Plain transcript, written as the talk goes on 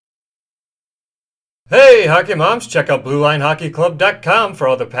Hey, hockey moms, check out BlueLineHockeyClub.com for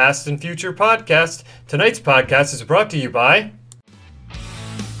all the past and future podcasts. Tonight's podcast is brought to you by...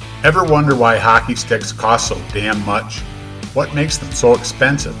 Ever wonder why hockey sticks cost so damn much? What makes them so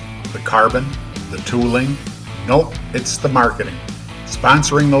expensive? The carbon? The tooling? Nope, it's the marketing.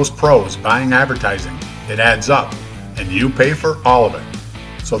 Sponsoring those pros, buying advertising, it adds up, and you pay for all of it.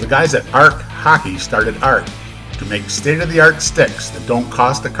 So the guys at ARC Hockey started ARC to make state-of-the-art sticks that don't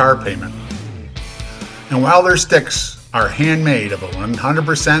cost a car payment. And while their sticks are handmade of a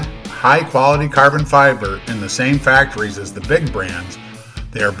 100% high-quality carbon fiber in the same factories as the big brands,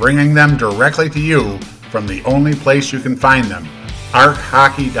 they are bringing them directly to you from the only place you can find them,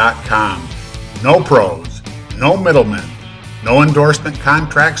 archockey.com. No pros, no middlemen, no endorsement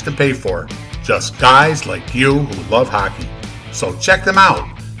contracts to pay for, just guys like you who love hockey. So check them out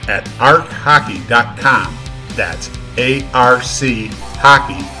at archockey.com. That's archockey.com.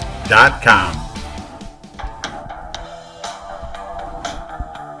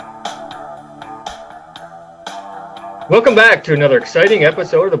 Welcome back to another exciting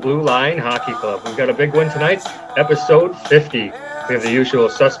episode of the Blue Line Hockey Club. We've got a big one tonight, episode 50. We have the usual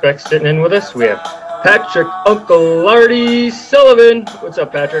suspects sitting in with us. We have Patrick Uncle Lardy Sullivan. What's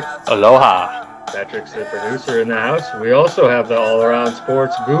up, Patrick? Aloha. Patrick's the producer in the house. We also have the all-around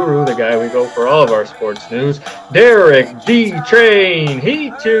sports guru, the guy we go for all of our sports news, Derek D-Train.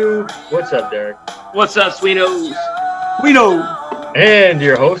 He too. What's up, Derek? What's up, Sweetos? We know. And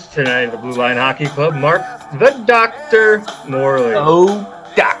your host tonight of the Blue Line Hockey Club, Mark the Dr. Morley. Oh,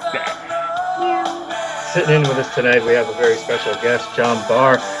 Doctor. Sitting in with us tonight, we have a very special guest, John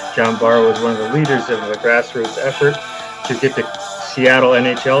Barr. John Barr was one of the leaders of the grassroots effort to get the Seattle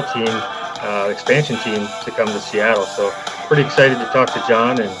NHL team, expansion team, to come to Seattle. So pretty excited to talk to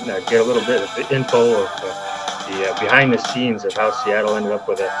John and get a little bit of the info of the behind the scenes of how Seattle ended up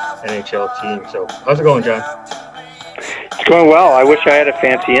with an NHL team. So how's it going, John? It's going well. I wish I had a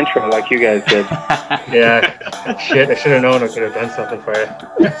fancy intro like you guys did. Yeah, shit. I should have known I could have done something for you.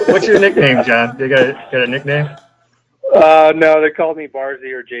 What's your nickname, John? You got a nickname? No, they called me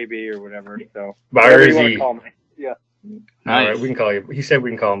Barzy or JB or whatever. So whatever you want to call me. Yeah. Nice. All right, we can call you. He said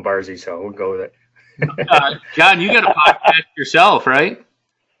we can call him Barzy, so we'll go with it. John, you got a podcast yourself, right?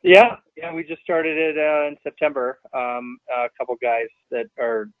 Yeah. We just started it in September. A couple guys that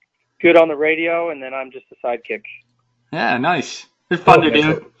are good on the radio, and then I'm just a sidekick. Yeah, nice. It's fun to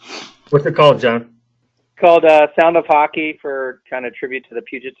do. What's it called, John? Called Sound of Hockey, for kind of tribute to the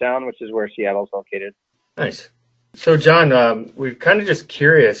Puget Sound, which is where Seattle's located. Nice. So, John, we're kind of just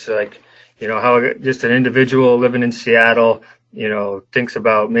curious, like, how just an individual living in Seattle, thinks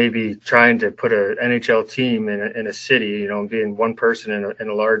about maybe trying to put an NHL team in a city, being one person in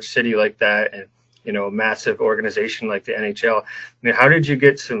a large city like that, and a massive organization like the NHL. I mean, how did you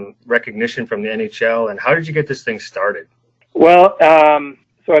get some recognition from the NHL, and how did you get this thing started? Well,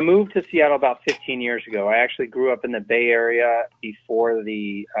 so I moved to Seattle about 15 years ago. I actually grew up in the Bay Area before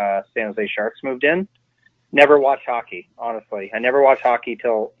the San Jose Sharks moved in. Never watched hockey, honestly. I never watched hockey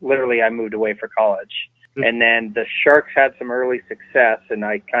till literally I moved away for college. And then the Sharks had some early success, and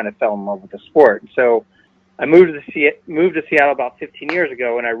I kind of fell in love with the sport. So I moved to Seattle about 15 years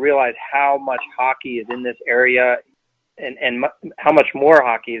ago, and I realized how much hockey is in this area, and how much more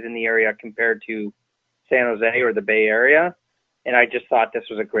hockey is in the area compared to San Jose or the Bay Area. And I just thought this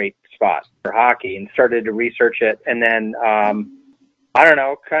was a great spot for hockey, and started to research it. And then, I don't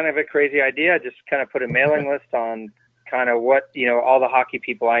know, kind of a crazy idea, just kind of put a mailing list on kind of what, all the hockey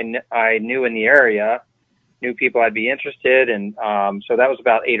people I knew in the area, knew people I'd be interested. And so that was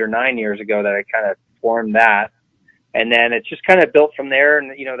about 8 or 9 years ago that I kind of formed that. And then it just kind of built from there.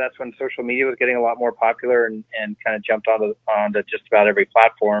 And, that's when social media was getting a lot more popular, and kind of jumped onto just about every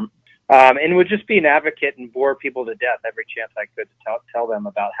platform. And would just be an advocate and bore people to death every chance I could to tell them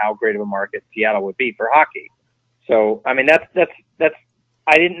about how great of a market Seattle would be for hockey. So, I mean, that's,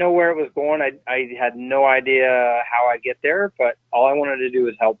 I didn't know where it was going. I had no idea how I'd get there, but all I wanted to do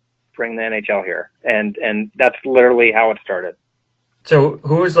was help bring the NHL here. And that's literally how it started. So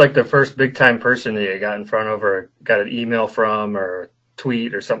who was like the first big time person that you got in front of, or got an email from, or a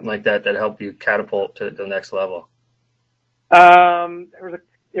tweet or something like that helped you catapult to the next level?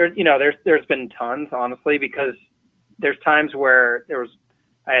 There's been tons, honestly, because there's times where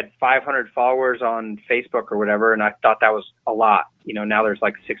I had 500 followers on Facebook or whatever, and I thought that was a lot. Now there's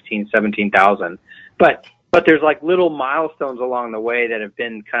like 16, 17,000. But there's like little milestones along the way that have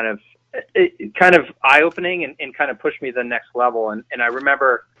been kind of eye-opening and kind of pushed me to the next level. And I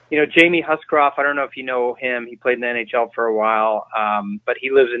remember, Jamie Huscroft, I don't know if you know him. He played in the NHL for a while, but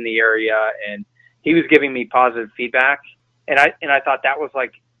he lives in the area, and he was giving me positive feedback. And I thought that was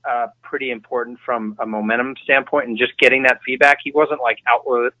like pretty important from a momentum standpoint, and just getting that feedback. He wasn't like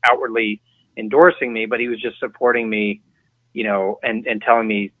outwardly endorsing me, but he was just supporting me, and telling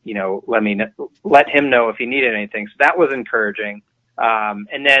me, let him know if he needed anything. So that was encouraging.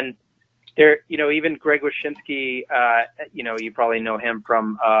 And then there, even Greg Wyshynski, you probably know him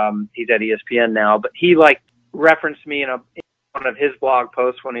from, he's at ESPN now, but he referenced me in one of his blog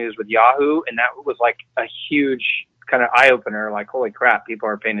posts when he was with Yahoo. And that was like a huge kind of eye opener. Like, holy crap, people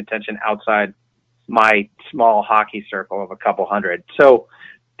are paying attention outside my small hockey circle of a couple hundred. So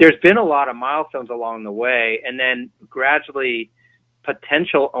there's been a lot of milestones along the way. And then gradually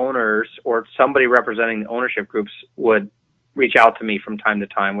potential owners or somebody representing the ownership groups would reach out to me from time to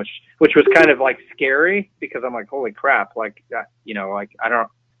time, which was kind of like scary, because I'm like, holy crap. I'm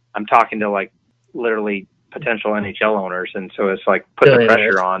talking to literally potential NHL owners. And so it's like putting the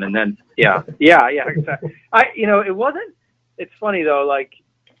pressure on. And then, yeah, exactly. It's funny though,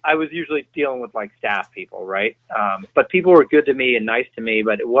 I was usually dealing with staff people, right? But people were good to me and nice to me,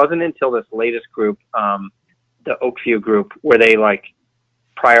 but it wasn't until this latest group, the Oakview group, where they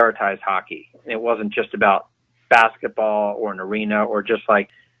prioritized hockey. And it wasn't just about basketball or an arena or just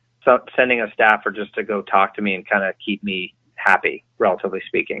sending a staffer just to go talk to me and kind of keep me happy, relatively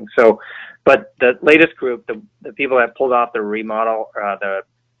speaking. So, but the latest group, the people that pulled off the remodel, the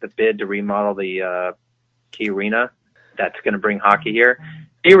bid to remodel the Key Arena, that's going to bring hockey here.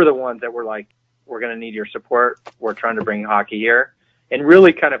 They were the ones that were like, we're going to need your support. We're trying to bring hockey here, and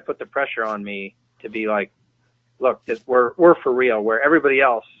really kind of put the pressure on me to be like, look, we're for real. Where everybody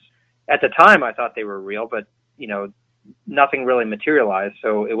else at the time, I thought they were real, but nothing really materialized.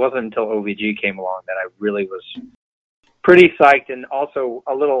 So it wasn't until OVG came along that I really was pretty psyched and also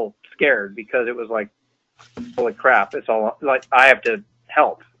a little scared, because it was like, holy crap, it's all I have to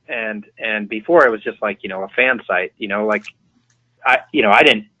help. And before it was just a fan site, I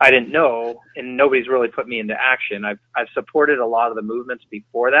didn't know, and nobody's really put me into action. I've supported a lot of the movements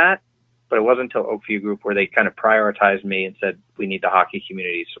before that, but it wasn't until Oakview Group where they kind of prioritized me and said, we need the hockey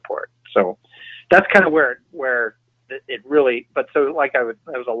community support. So that's kind of where it really, but so that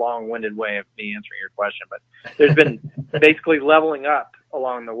was a long-winded way of me answering your question, but there's been basically leveling up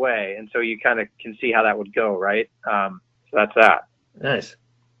along the way. And so you kind of can see how that would go. Right. So that's that. Nice.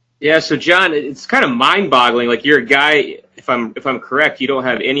 Yeah. So John, it's kind of mind-boggling. Like, you're a guy, if I'm correct, you don't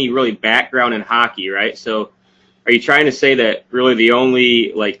have any really background in hockey, right? So are you trying to say that really the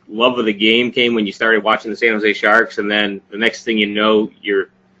only love of the game came when you started watching the San Jose Sharks, and then the next thing you know, you're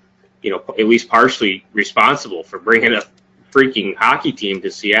at least partially responsible for bringing a freaking hockey team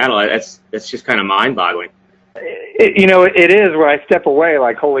to Seattle? That's just kind of mind-boggling. It is, where I step away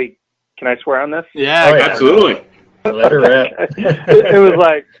holy, can I swear on this? Yeah, absolutely. Let her rip.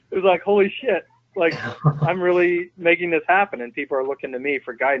 It was like, holy shit. I'm really making this happen, and people are looking to me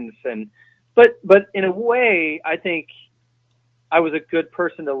for guidance. But in a way, I think I was a good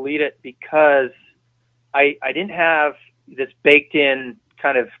person to lead it, because I didn't have this baked in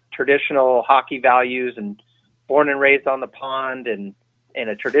kind of traditional hockey values, and born and raised on the pond, and in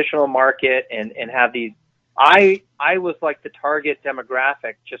a traditional market, and have these. I was like the target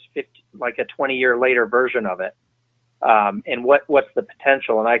demographic, just a 20-year later version of it. And what's the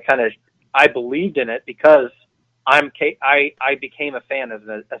potential? And I believed in it, because I became a fan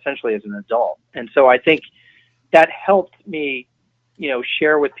essentially as an adult. And so I think that helped me,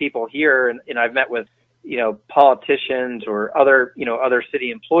 share with people here. And I've met with, politicians or other city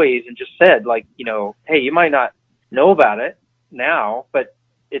employees, and just said hey, you might not know about it now, but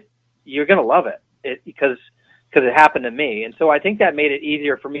you're going to love it because it happened to me. And so I think that made it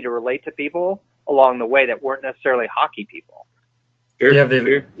easier for me to relate to people along the way that weren't necessarily hockey people. Sure. Do you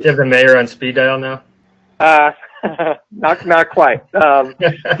have the mayor on speed dial now? Not quite.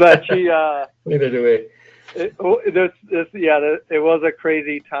 But she. Neither do we. It was a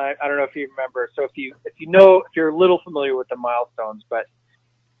crazy time. I don't know if you remember. So if you're a little familiar with the milestones, but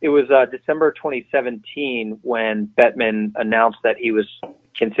it was December 2017 when Bettman announced that he was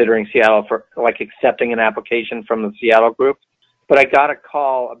considering Seattle for accepting an application from the Seattle group. But I got a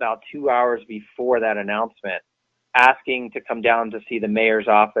call about 2 hours before that announcement, asking to come down to see the mayor's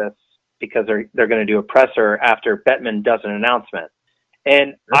office, because they're going to do a presser after Bettman does an announcement.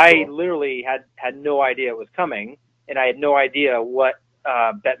 And I literally had no idea it was coming, and I had no idea what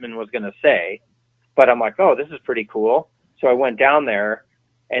Bettman was going to say. But I'm like, oh, this is pretty cool. So I went down there,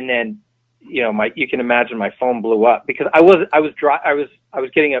 and then you can imagine my phone blew up, because I was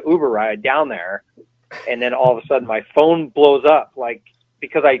getting an Uber ride down there, and then all of a sudden my phone blows up,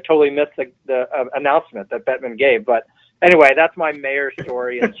 because I totally missed the announcement that Bettman gave. But anyway, that's my mayor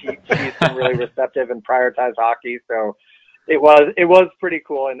story, and she's been really receptive and prioritized hockey. So It was pretty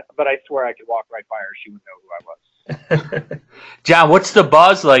cool, but I swear I could walk right by her. She would know who I was. John, what's the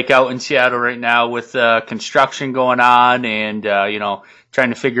buzz like out in Seattle right now with construction going on and, trying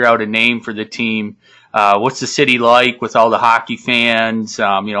to figure out a name for the team? What's the city like with all the hockey fans,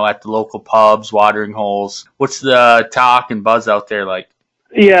 at the local pubs, watering holes? What's the talk and buzz out there like?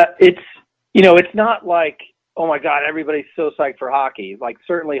 Yeah, it's not like, oh my God, everybody's so psyched for hockey. Like,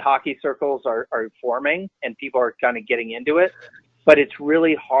 certainly hockey circles are forming and people are kind of getting into it, but it's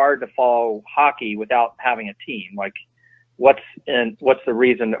really hard to follow hockey without having a team. Like, what's the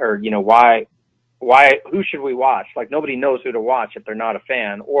reason, or, why, who should we watch? Like, nobody knows who to watch if they're not a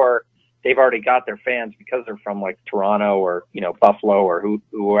fan, or they've already got their fans because they're from like Toronto or, Buffalo or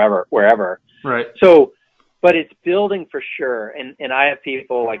whoever, wherever. Right. So, but it's building for sure. And I have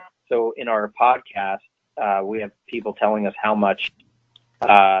people so in our podcast, we have people telling us how much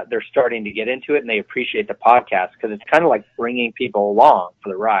they're starting to get into it, and they appreciate the podcast because it's kind of like bringing people along for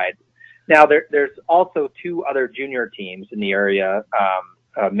the ride. Now, there's also 2 other junior teams in the area,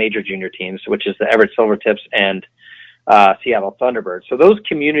 major junior teams, which is the Everett Silvertips and Seattle Thunderbirds. So those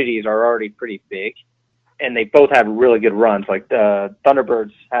communities are already pretty big, and they both have really good runs. Like the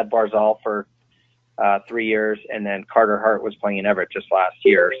Thunderbirds had Barzal for 3 years, and then Carter Hart was playing in Everett just last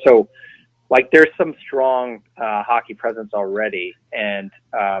year. So, there's some strong hockey presence already, and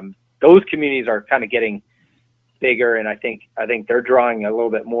those communities are kind of getting bigger, and I think they're drawing a little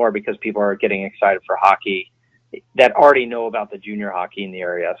bit more because people are getting excited for hockey that already know about the junior hockey in the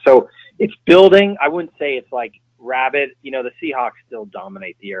area. So it's building. I wouldn't say it's like rabid. The Seahawks still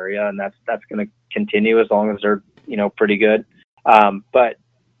dominate the area, and that's going to continue as long as they're pretty good. But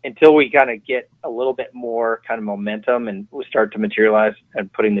until we kind of get a little bit more kind of momentum and we start to materialize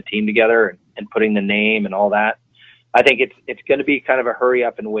and putting the team together and putting the name and all that, I think it's going to be kind of a hurry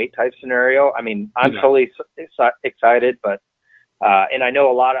up and wait type scenario. I mean, I'm totally excited, but and I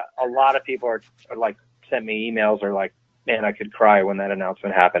know a lot of people are like sent me emails or like, man, I could cry when that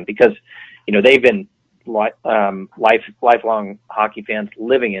announcement happened because they've been lifelong hockey fans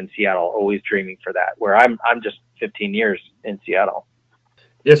living in Seattle, always dreaming for that. Where I'm just 15 years in Seattle.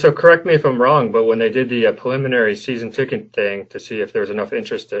 Yeah, so correct me if I'm wrong, but when they did the preliminary season ticket thing to see if there was enough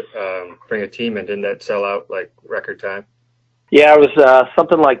interest to bring a team in, didn't that sell out like record time? Yeah, it was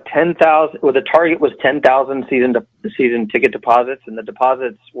something like 10,000. Well, the target was 10,000 season ticket deposits, and the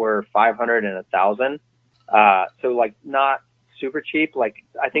deposits were 500 and 1,000. So like not super cheap. Like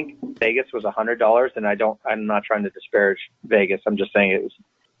I think Vegas was $100, and I'm not trying to disparage Vegas. I'm just saying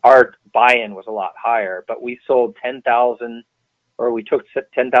our buy-in was a lot higher, but we sold 10,000. Or we took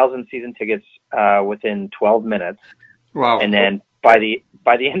 10,000 season tickets within 12 minutes. Wow! And then by the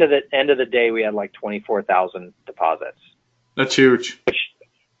end of the day, we had like 24,000 deposits. That's huge.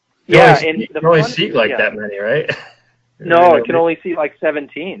 You can only seat like that many, right? No, it can only seat like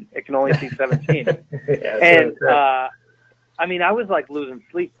 17. It can only seat 17. And I mean, I was like losing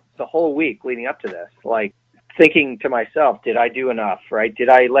sleep the whole week leading up to this, like thinking to myself, did I do enough? Right? Did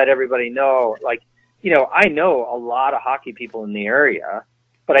I let everybody know? Like, I know a lot of hockey people in the area,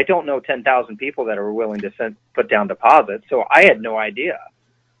 but I don't know 10,000 people that are willing to put down deposits. So I had no idea.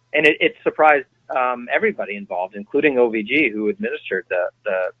 And it surprised everybody involved, including OVG, who administered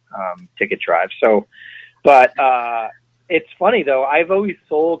the ticket drive. So, but it's funny, though. I've always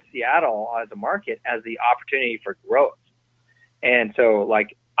sold Seattle as a market as the opportunity for growth. And so,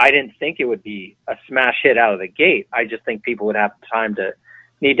 like, I didn't think it would be a smash hit out of the gate. I just think people would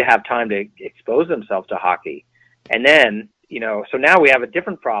need to have time to expose themselves to hockey. And then, so now we have a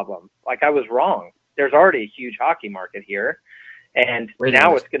different problem. Like I was wrong. There's already a huge hockey market here. And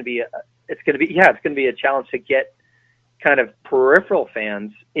now it's going to be a challenge to get kind of peripheral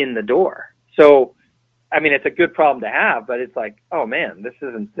fans in the door. So, I mean, it's a good problem to have, but it's like, oh man, this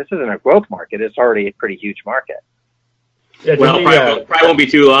isn't a growth market. It's already a pretty huge market. Yeah, well, probably won't be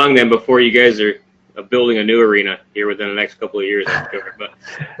too long then before you guys are building a new arena here within the next couple of years. But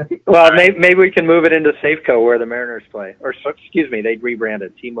well, right. maybe we can move it into Safeco where the Mariners play, or excuse me, they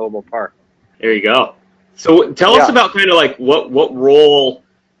rebranded T-Mobile Park. There you go. So tell us about kind of like what role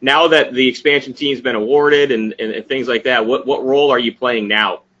now that the expansion team's been awarded and things like that. What role are you playing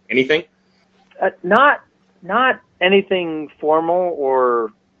now? Anything? Not anything formal,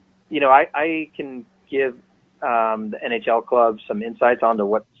 or I can give the NHL clubs some insights onto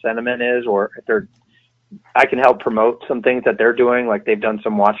what sentiment is, or if I can help promote some things that they're doing. Like they've done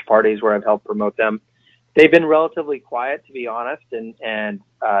some watch parties where I've helped promote them. They've been relatively quiet, to be honest, and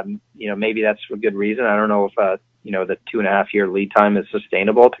maybe that's for good reason. I don't know if the 2.5 year lead time is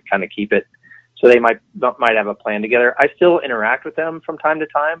sustainable to kind of keep it. So they might have a plan together. I still interact with them from time to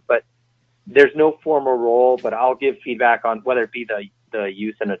time, but there's no formal role, but I'll give feedback on whether it be the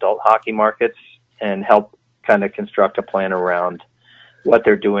youth and adult hockey markets and help kind of construct a plan around what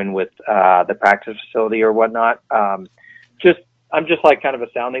they're doing with the practice facility or whatnot. I'm just like kind of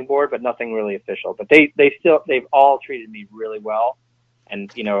a sounding board, but nothing really official. But they've all treated me really well. And,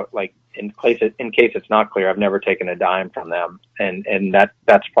 like in case it's not clear, I've never taken a dime from them. And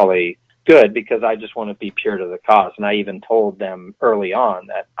that's probably good because I just want to be pure to the cause. And I even told them early on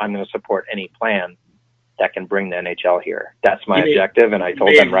that I'm going to support any plan that can bring the NHL here. That's my objective. And I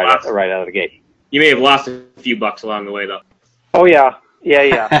told them right out of the gate. You may have lost a few bucks along the way, though. Oh, yeah.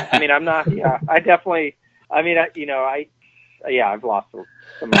 Yeah. I mean, I'm not, I definitely, I've lost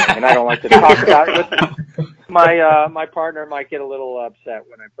some money, and I don't like to talk about it. My partner might get a little upset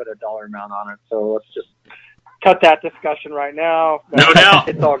when I put a dollar amount on it, so let's just cut that discussion right now. No doubt.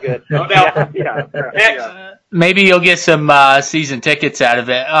 It's all good. No doubt. Yeah. Maybe you'll get some season tickets out of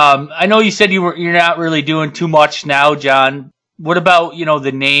it. I know you said you're not really doing too much now, John. What about,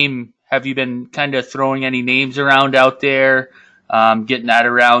 the name? Have you been kind of throwing any names around out there, getting that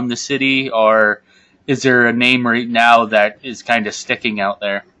around the city, or is there a name right now that is kind of sticking out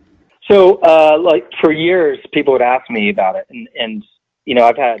there? So, for years, people would ask me about it, and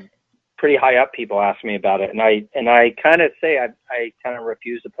I've had pretty high up people ask me about it, and I kind of say I kind of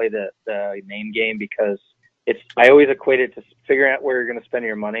refuse to play the name game because I always equate it to figuring out where you're going to spend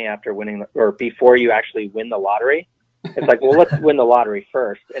your money after winning or before you actually win the lottery. It's like, well, let's win the lottery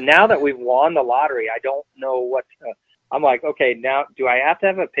first. And now that we've won the lottery, I don't know I'm like, okay, now do I have to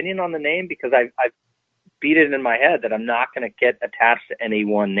have an opinion on the name? Because I've beat it in my head that I'm not going to get attached to any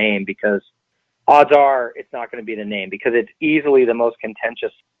one name because odds are it's not going to be the name because it's easily the most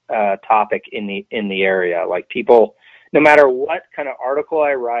contentious topic in the area. Like people, no matter what kind of article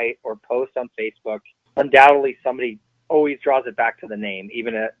I write or post on Facebook, undoubtedly somebody always draws it back to the name,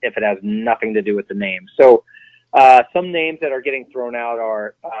 even if it has nothing to do with the name. So some names that are getting thrown out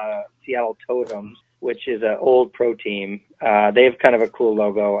are Seattle Totems, which is an old pro team. They have kind of a cool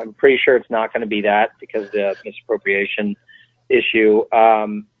logo. I'm pretty sure it's not going to be that because of the misappropriation issue.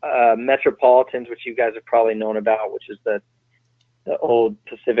 Metropolitans, which you guys have probably known about, which is the old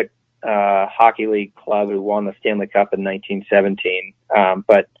Pacific Hockey League club who won the Stanley Cup in 1917.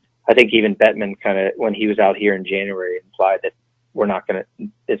 But I think even Bettman kind of, when he was out here in January, implied that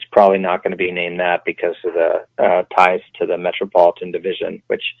it's probably not going to be named that because of the ties to the Metropolitan Division,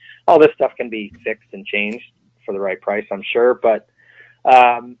 which all this stuff can be fixed and changed for the right price, I'm sure. But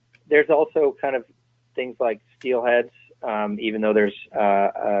there's also kind of things like Steelheads, even though there's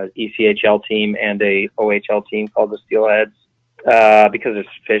a ECHL team and a OHL team called the Steelheads, because it's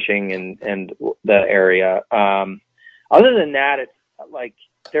fishing and the area. Other than that, it's like,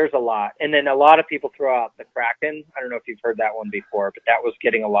 there's a lot. And then a lot of people throw out the Kraken. I don't know if you've heard that one before, but that was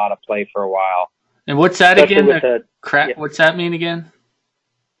getting a lot of play for a while. And what's that again? Yeah. What's that mean again?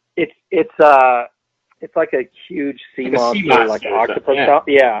 It's like a huge sea monster, like an octopus.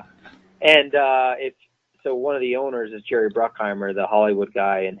 Yeah. And so one of the owners is Jerry Bruckheimer, the Hollywood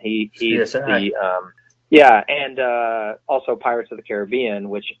guy, and he's and also Pirates of the Caribbean,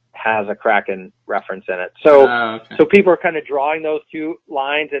 which has a Kraken reference in it. So okay. So people are kind of drawing those two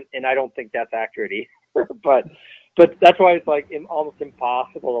lines, and I don't think that's accurate either. but that's why it's like almost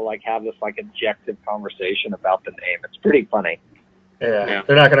impossible to like have this like objective conversation about the name. It's pretty funny. Yeah.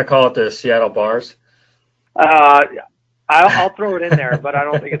 They're not going to call it the Seattle Bars. I'll throw it in there, but I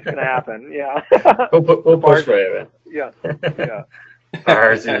don't think it's going to happen. Yeah. We'll push for it. Yeah.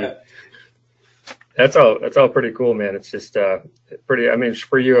 Bars. That's all pretty cool, man. It's just pretty. I mean,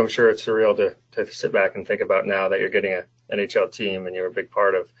 for you, I'm sure it's surreal to sit back and think about now that you're getting an NHL team and you're a big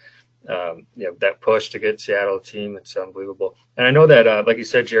part of that push to get Seattle a team. It's unbelievable. And I know that, like you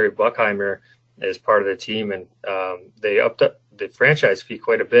said, Jerry Bruckheimer is part of the team, and they upped up the franchise fee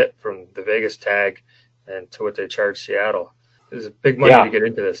quite a bit from the Vegas tag and to what they charge Seattle. It's big money to get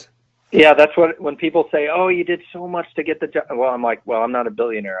into this. Yeah, that's when people say, "Oh, you did so much to get the job." Well, I'm like, well, I'm not a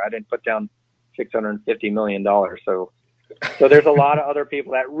billionaire. I didn't put down $650 million. So there's a lot of other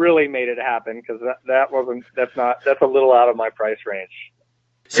people that really made it happen because that's a little out of my price range.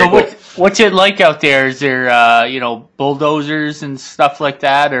 So what's it like out there? Is there bulldozers and stuff like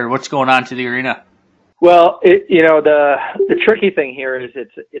that, or what's going on to the arena? Well, the tricky thing here is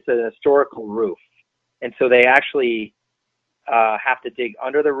it's a historical roof, and so they actually have to dig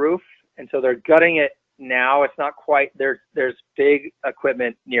under the roof, and so they're gutting it now. It's not quite there's big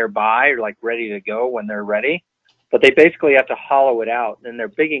equipment nearby or like ready to go when they're ready, but they basically have to hollow it out, and they're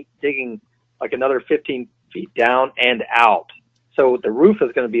digging like another 15 feet down and out. So the roof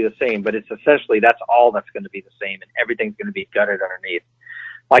is going to be the same, but it's essentially that's all that's going to be the same, and everything's going to be gutted underneath.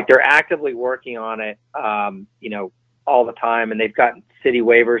 like they're actively working on it, all the time. And they've got city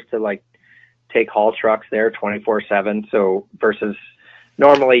waivers to like take haul trucks there 24/7. So versus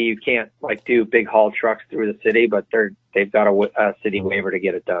normally you can't like do big haul trucks through the city, but they've got a city waiver to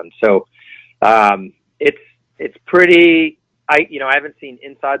get it done. So it's pretty. I haven't seen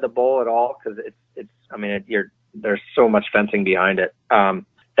inside the bowl at all because there's so much fencing behind it.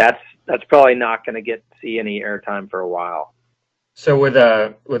 That's probably not going to see any airtime for a while. So with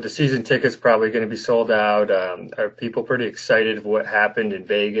the season tickets probably going to be sold out, are people pretty excited of what happened in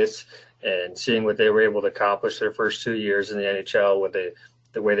Vegas and seeing what they were able to accomplish their first 2 years in the NHL with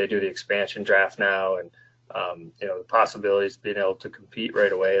the way they do the expansion draft now and the possibilities of being able to compete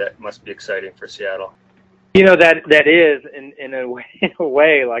right away? That must be exciting for Seattle. That is in a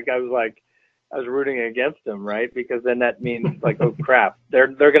way like I was rooting against them, right? Because then that means like, oh crap, they're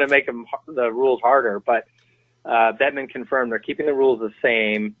going to make the rules harder. But Bettman confirmed they're keeping the rules the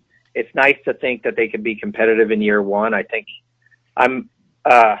same. It's nice to think that they could be competitive in year one. I think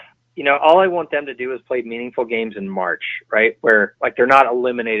all I want them to do is play meaningful games in March, right? Where like they're not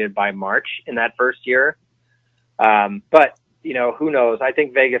eliminated by March in that first year. But who knows? I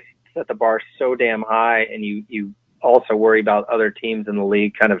think Vegas set the bar so damn high, and you also worry about other teams in the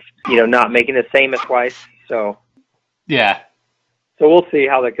league kind of, not making the same as twice. So, yeah. So we'll see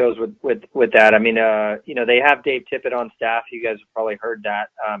how that goes with that. I mean, they have Dave Tippett on staff. You guys have probably heard that.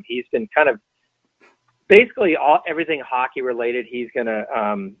 He's been kind of basically everything hockey related. He's going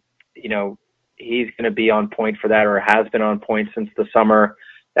to be on point for that, or has been on point since the summer.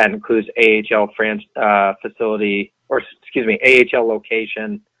 That includes AHL facility, or excuse me, AHL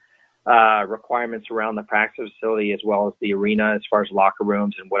location, requirements around the practice facility, as well as the arena as far as locker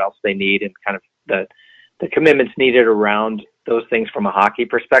rooms and what else they need, and kind of the commitments needed around those things from a hockey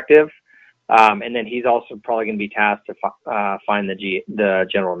perspective. And then he's also probably going to be tasked to find the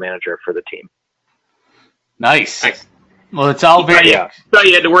general manager for the team. Nice. Well, it's all very. I thought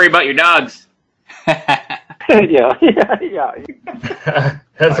you had to worry about your dogs. yeah.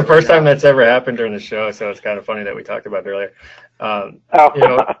 That's the first time that's ever happened during the show, so it's kind of funny that we talked about it earlier.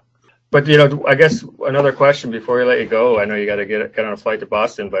 But I guess another question before we let you go. I know you got to get on a flight to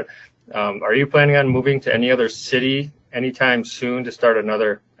Boston, but are you planning on moving to any other city anytime soon to start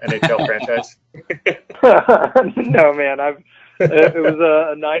another NHL franchise? No, man. It was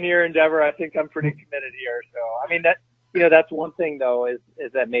a 9-year endeavor. I think I'm pretty committed here. So I mean that's one thing though is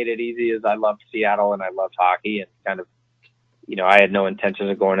that made it easy. Is I loved Seattle and I loved hockey, and kind of I had no intention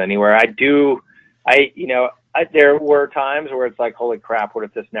of going anywhere. There were times where it's like, holy crap, what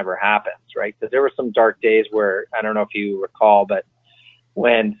if this never happens, right? Because there were some dark days where, I don't know if you recall, but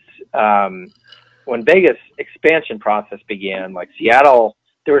when Vegas expansion process began, like Seattle,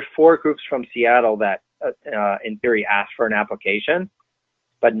 there were 4 groups from Seattle that, in theory, asked for an application,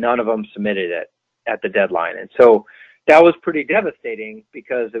 but none of them submitted it at the deadline. And so that was pretty devastating,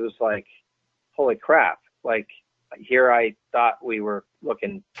 because it was like, holy crap, like here I thought we were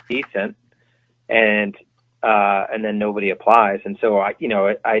looking decent, and then nobody applies. And so I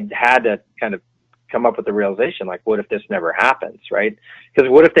had to kind of come up with the realization, like, what if this never happens, right? Because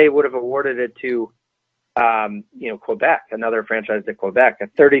what if they would have awarded it to, Quebec, another franchise to Quebec?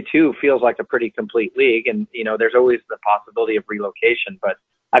 At 32 feels like a pretty complete league, and there's always the possibility of relocation. But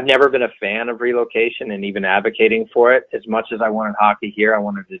I've never been a fan of relocation and even advocating for it. As much as I wanted hockey here, I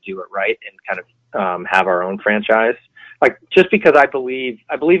wanted to do it right and kind of have our own franchise. Like, just because I believe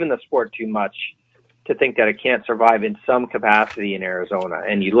in the sport too much to think that it can't survive in some capacity in Arizona.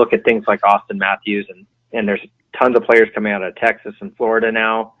 And you look at things like Austin Matthews, and there's tons of players coming out of Texas and Florida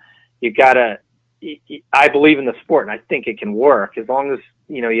now. I believe in the sport, and I think it can work as long as,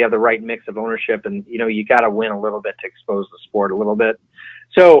 you have the right mix of ownership, and, you got to win a little bit to expose the sport a little bit.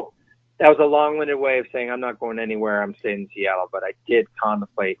 So that was a long-winded way of saying I'm not going anywhere. I'm staying in Seattle, but I did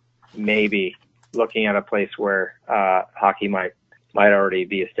contemplate maybe looking at a place where hockey might already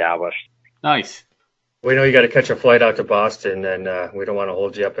be established. Nice. We know you got to catch a flight out to Boston, and we don't want to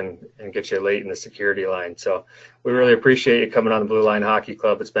hold you up and get you late in the security line. So we really appreciate you coming on the Blue Line Hockey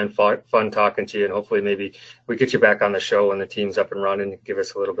Club. It's been fun talking to you, and hopefully maybe we get you back on the show when the team's up and running. Give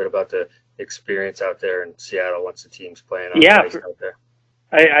us a little bit about the experience out there in Seattle once the team's playing on the ice out there.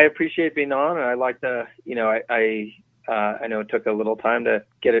 I appreciate being on, and I like to, I know it took a little time to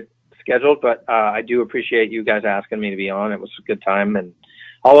get it scheduled, but I do appreciate you guys asking me to be on. It was a good time, and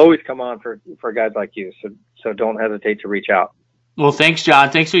I'll always come on for guys like you. So don't hesitate to reach out. Well, thanks, John.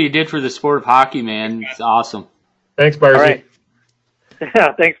 Thanks for what you did for the sport of hockey, man. It's awesome. Thanks, Barzy. All right.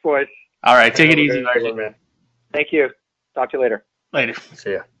 Yeah, thanks, boys. All right, take it easy, Barzy. Man. Thank you. Talk to you later. Later.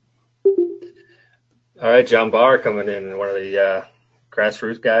 See ya. All right, John Barr coming in, one of the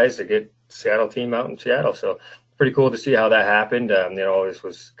grassroots guys to get Seattle team out in Seattle. So pretty cool to see how that happened. Always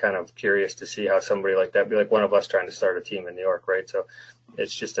was kind of curious to see how somebody like that be like one of us trying to start a team in New York, right? So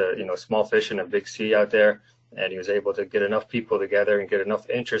it's just a small fish in a big sea out there, and he was able to get enough people together and get enough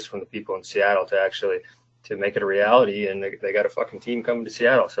interest from the people in Seattle to make it a reality, and they got a fucking team coming to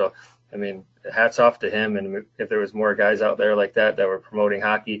Seattle. So I mean, hats off to him. And if there was more guys out there like that were promoting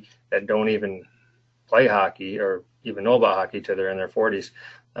hockey that don't even play hockey or even know about hockey till they're in their 40s,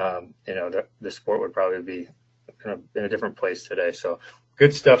 the sport would probably be in a different place today. So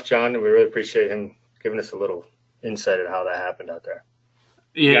good stuff, John. We really appreciate him giving us a little insight on how that happened out there.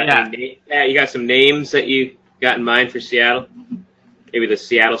 Yeah. You got some names that you got in mind for Seattle? Maybe the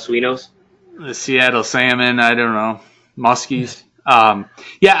Seattle Swinos? The Seattle Salmon, I don't know. Muskies.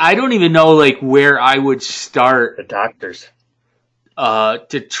 I don't even know where I would start. The Doctors.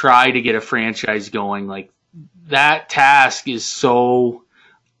 To try to get a franchise going. That task is so,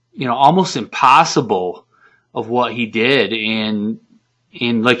 almost impossible of what he did. And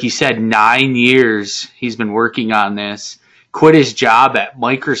like he said, 9 years he's been working on this, quit his job at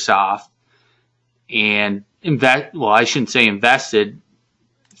Microsoft and I shouldn't say invested,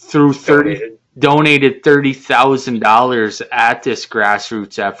 donated $30,000 at this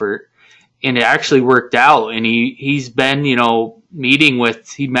grassroots effort. And it actually worked out. And he's been, he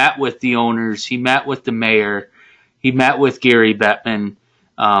met with the owners, he met with the mayor, he met with Gary Bettman,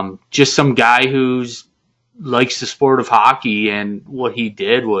 just some guy who's likes the sport of hockey, and what he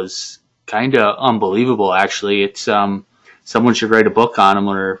did was kind of unbelievable. Actually, it's someone should write a book on him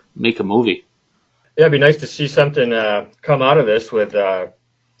or make a movie. Yeah, it'd be nice to see something come out of this with the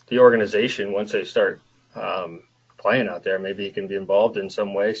organization once they start playing out there. Maybe he can be involved in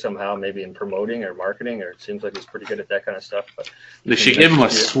some way, somehow, maybe in promoting or marketing, or it seems like he's pretty good at that kind of stuff. But they should give him a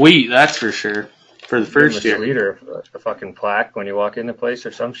suite, that's for sure, for the first year. A suite or a fucking plaque when you walk in the place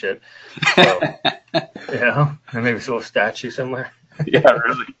or some shit. So, and maybe a little statue somewhere. Yeah,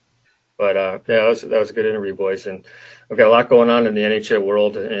 really. But that was a good interview, boys, and we've got a lot going on in the NHL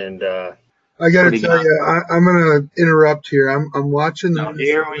world. And I got to tell you, I'm going to interrupt here. I'm watching the.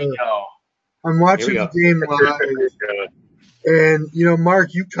 Here we go. I'm watching the game live, and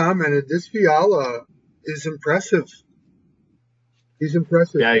Mark, you commented this Fiala is impressive. He's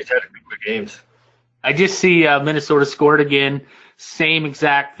impressive. Yeah, he's had a couple of games. I just see Minnesota scored again. Same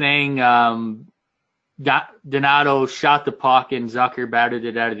exact thing. Donato shot the puck and Zucker batted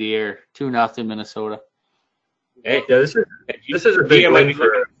it out of the air. 2-0 Minnesota. Hey, yeah, this is a big win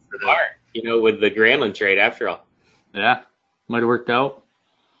for Barr, with the Granlund trade after all. Yeah, might have worked out.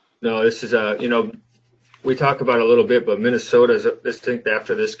 No, this is we talk about it a little bit, but Minnesota's. I think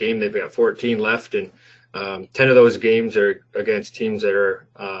after this game they've got 14 left, and 10 of those games are against teams that are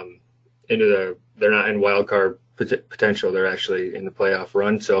they're not in wild card potential. They're actually in the playoff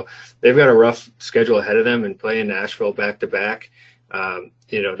run. So they've got a rough schedule ahead of them, and playing Nashville back to back.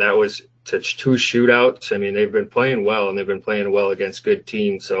 That was to 2 shootouts. I mean, they've been playing well, and they've been playing well against good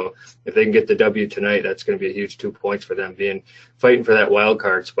teams. So if they can get the W tonight, that's going to be a huge 2 points for them. Fighting for that wild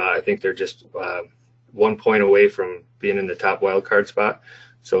card spot. I think they're just 1 point away from being in the top wild card spot.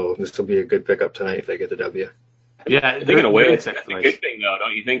 So this will be a good pickup tonight if they get the W. Yeah, they're going to win. That's a good thing, though,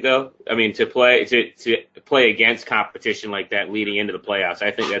 don't you think? Though, I mean, to play against competition like that leading into the playoffs,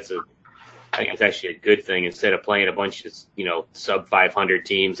 I think that's actually a good thing instead of playing a bunch of sub 500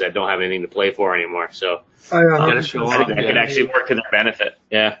 teams that don't have anything to play for anymore. So I think that could actually work to their benefit.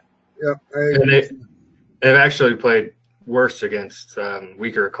 Yeah. Yeah. And they've actually played worse against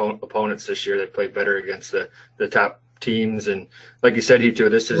weaker opponents this year. They played better against the top teams, and like you said,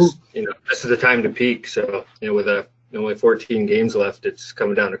 this is the time to peak. So with only 14 games left, it's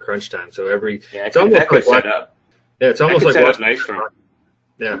coming down to crunch time. So it's almost like set up. Yeah, it's almost like watching. Nice for them.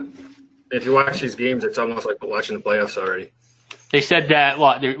 Yeah, if you watch these games, it's almost like watching the playoffs already. They said that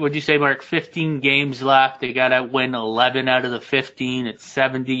what'd you say, Mark? 15 games left. They got to win 11 out of the 15. It's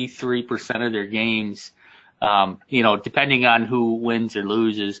 73% of their games. Depending on who wins or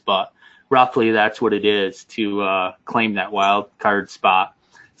loses, but roughly that's what it is to claim that wild card spot.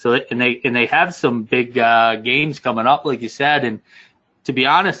 So and they have some big games coming up, like you said. And to be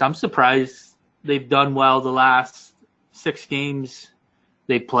honest, I'm surprised they've done well the last 6 games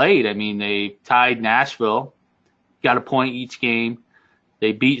they played. I mean, they tied Nashville, got a point each game.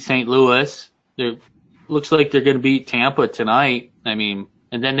 They beat St. Louis. Looks like they're going to beat Tampa tonight. I mean,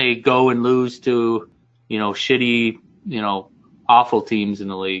 and then they go and lose to shitty, awful teams in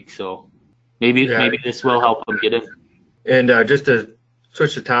the league. So maybe this will help them get in. And just to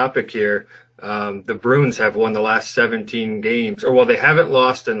switch the topic here, the Bruins have won the last 17 games, they haven't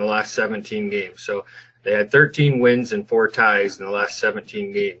lost in the last 17 games. So They had 13 wins and 4 ties in the last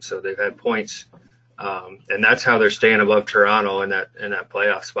 17 games, so they've had points, and that's how they're staying above Toronto in that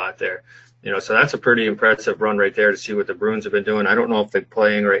playoff spot there. So that's a pretty impressive run right there to see what the Bruins have been doing. I don't know if they're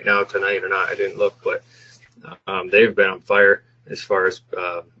playing right now tonight or not. I didn't look, but they've been on fire as far as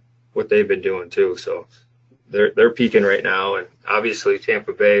what they've been doing too. So they're peaking right now, and obviously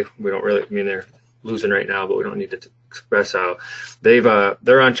Tampa Bay. They're losing right now, but we don't need to express how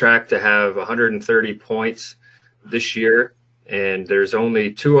they're on track to have 130 points this year, and there's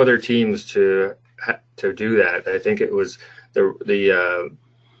only 2 other teams to do that. I think it was the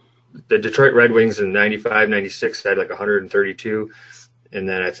Detroit Red Wings in 95, 96 had like 132, and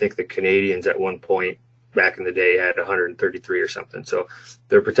then I think the Canadians at one point back in the day had 133 or something. So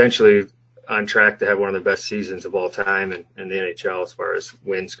they're potentially on track to have one of the best seasons of all time in the NHL as far as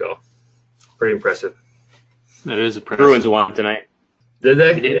wins go. Pretty impressive. That is impressive. Bruins won tonight. Did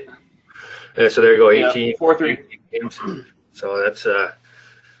they? They did. Yeah, so there you go, 18. 4-3 games. So that's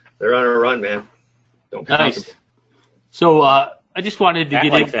they're on a run, man. Don't nice. So I just wanted to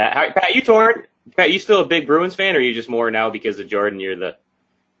get into that. Pat, you still a big Bruins fan, or are you just more now because of Jordan? You're the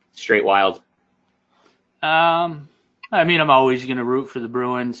straight Wild. I mean, I'm always going to root for the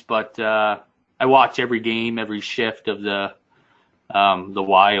Bruins, but I watch every game, every shift of the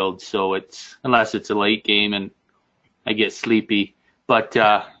Wild. So unless it's a late game and I get sleepy, but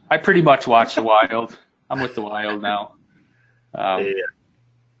I pretty much watch the Wild. I'm with the Wild now.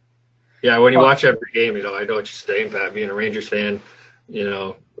 Yeah, when you watch every game, I know what you're saying, Pat. Being a Rangers fan,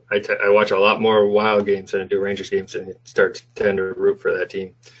 I watch a lot more Wild games than I do Rangers games, and start to tend to root for that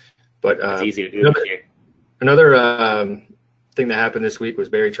team. But it's easy to do. Another thing that happened this week was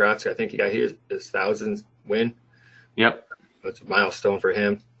Barry Trotz. I think he got his 1,000th win. Yep. That's a milestone for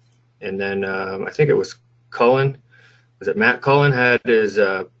him. And then I think it was Cullen. Was it Matt Cullen had his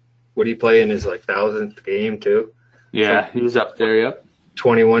what he play in his 1,000th game too? Yeah, he was up there. Yep.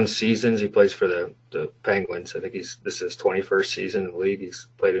 21 seasons he plays for the Penguins. I think this is his 21st season in the league. He's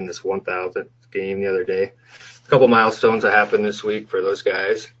played in this 1,000th game the other day. A couple milestones that happened this week for those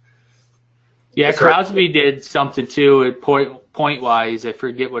guys. Yeah, Crosby did something too at point wise. I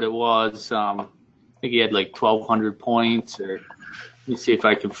forget what it was. I think he had 1,200 points, or let me see if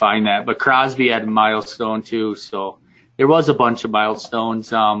I can find that. But Crosby had a milestone too, so there was a bunch of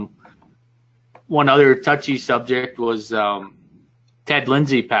milestones. One other touchy subject was Ted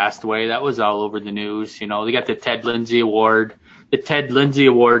Lindsay passed away. That was all over the news. They got the Ted Lindsay Award. The Ted Lindsay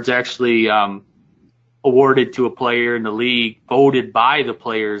Award's actually awarded to a player in the league, voted by the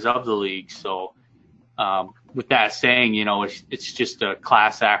players of the league. So with that saying, it's just a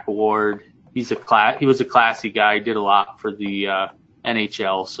class act award. He was a classy guy, did a lot for the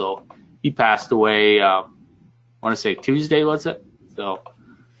NHL. So he passed away, I want to say Tuesday, was it? So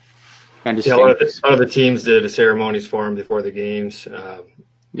kind of a lot of the teams did ceremonies for him before the games. A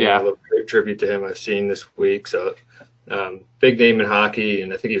little tribute to him I've seen this week. So big name in hockey,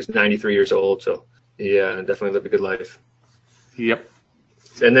 and I think he was 93 years old. So he definitely lived a good life. Yep.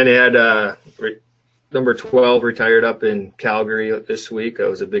 And then he had number 12 retired up in Calgary this week. That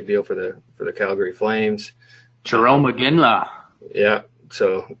was a big deal for the Calgary Flames. Jerome McGinley. Yeah.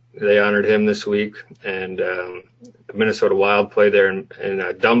 So they honored him this week, and the Minnesota Wild played there, and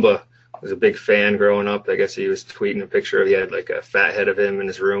Dumba was a big fan growing up. I guess he was tweeting a picture. He had a fat head of him in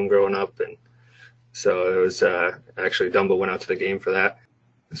his room growing up, and so it was actually Dumba went out to the game for that.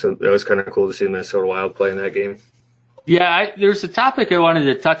 So that was kind of cool to see the Minnesota Wild play in that game. Yeah, there's a topic I wanted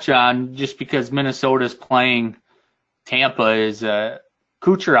to touch on just because Minnesota's playing Tampa is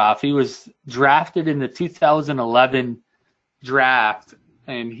Kucherov. He was drafted in the 2011 draft,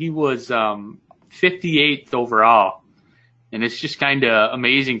 and he was 58th overall. And it's just kind of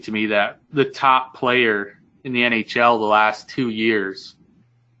amazing to me that the top player in the NHL the last 2 years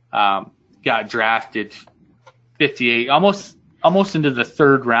got drafted 58, almost into the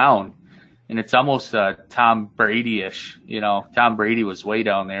third round. And it's almost Tom Brady-ish. Tom Brady was way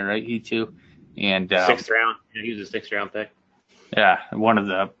down there, right? He too. And 6th round. Yeah, he was a 6th round pick. Yeah, one of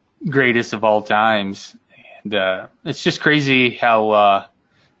the greatest of all times. And it's just crazy how,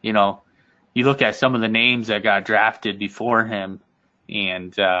 you look at some of the names that got drafted before him,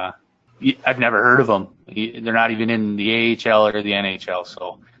 and I've never heard of them. They're not even in the AHL or the NHL.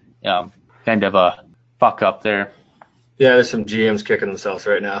 So kind of a fuck up there. Yeah, there's some GMs kicking themselves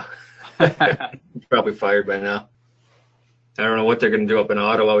right now. Probably fired by now. I don't know what they're going to do up in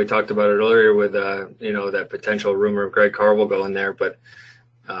Ottawa. We talked about it earlier with, that potential rumor of Greg Carvel going there. But,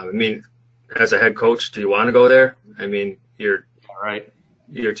 as a head coach, do you want to go there? You're all right.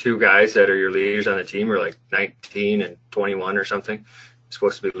 Your two guys that are your leaders on the team are 19 and 21 or something.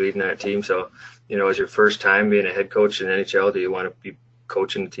 supposed to be leading that team. So, as your first time being a head coach in NHL, do you want to be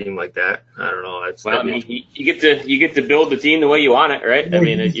coaching a team like that? I don't know. You get to build the team the way you want it, right? I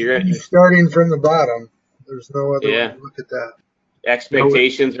mean, you're starting from the bottom. There's no other way to look at that.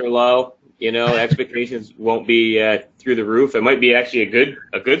 Expectations are low. Expectations won't be through the roof. It might be actually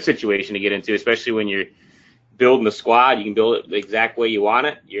a good situation to get into, especially when you're building the squad. You can build it the exact way you want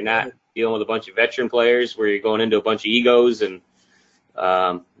it. You're not dealing with a bunch of veteran players where you're going into a bunch of egos, and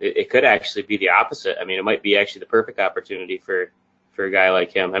it could actually be the opposite. I mean, it might be actually the perfect opportunity for a guy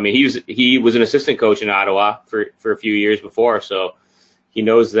like him. I mean, he was an assistant coach in Ottawa for a few years before, so he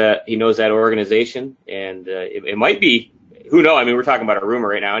knows that organization, and it might be. Who knows? I mean, we're talking about a rumor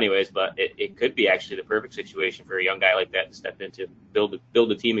right now anyways, but it could be actually the perfect situation for a young guy like that to step into, build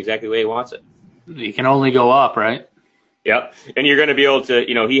a team exactly the way he wants it. You can only go up, right? Yep. And you're going to be able to,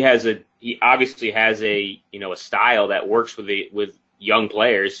 he obviously has a style that works with young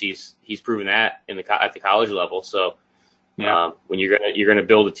players. He's proven that at the college level. So when you're going to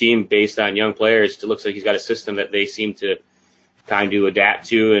build a team based on young players, it looks like he's got a system that they seem to kind of adapt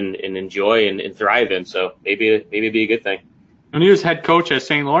to and enjoy and thrive in. So maybe it'd be a good thing. And he was head coach at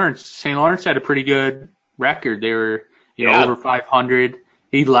St. Lawrence. St. Lawrence had a pretty good record. They were, over 500.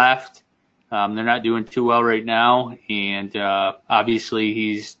 He left. They're not doing too well right now. And obviously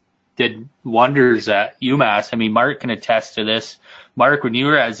he's did wonders at UMass. I mean, Mark can attest to this. Mark, when you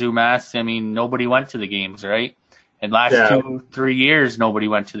were at UMass, I mean, nobody went to the games, right? And last 2-3 years, nobody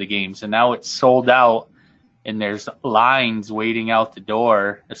went to the games. And now it's sold out. And there's lines waiting out the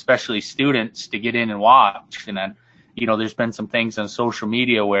door, especially students, to get in and watch. And then, there's been some things on social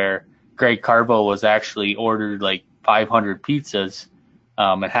media where Greg Carbo was actually ordered like 500 pizzas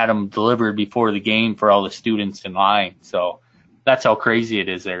and had them delivered before the game for all the students in line. So that's how crazy it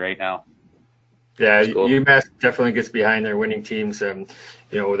is there right now. Yeah, cool. UMass definitely gets behind their winning teams.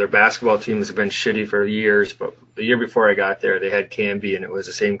 Their basketball teams have been shitty for years, but the year before I got there, they had Canby, and it was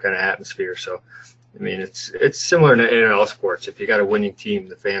the same kind of atmosphere. So, I mean, it's similar in all sports. If you got a winning team,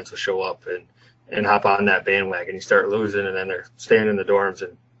 the fans will show up and hop on that bandwagon. You start losing, and then they're staying in the dorms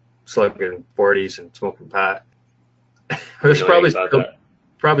and slugging 40s and smoking pot. There's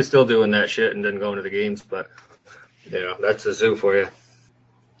probably still doing that shit and then going to the games, but that's the zoo for you.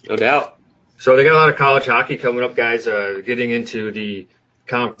 No doubt. So they got a lot of college hockey coming up, guys. Getting into the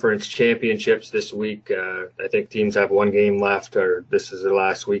conference championships this week. I think teams have one game left, or this is the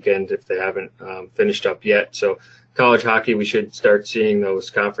last weekend if they haven't finished up yet. So college hockey, we should start seeing those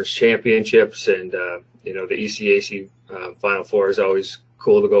conference championships, and the ECAC Final Four is always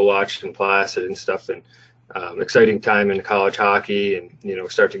cool to go watch in Placid and stuff, and exciting time in college hockey,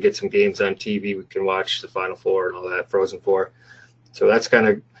 and start to get some games on TV. We can watch the Final Four and all that, Frozen Four. So that's kind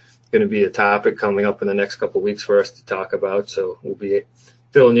of going to be a topic coming up in the next couple of weeks for us to talk about. So we'll be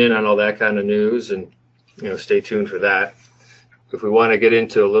filling in on all that kind of news, and stay tuned for that. If we want to get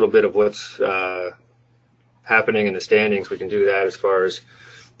into a little bit of what's happening in the standings, we can do that. As far as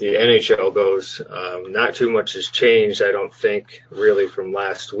the NHL goes, not too much has changed, I don't think, really from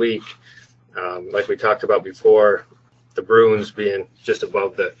last week. Like we talked about before, the Bruins being just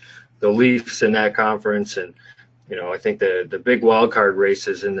above the Leafs in that conference, and I think the big wild card race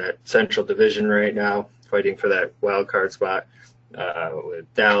is in that Central Division right now, fighting for that wild card spot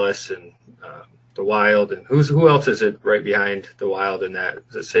with Dallas and the Wild, and who else is it right behind the Wild in that?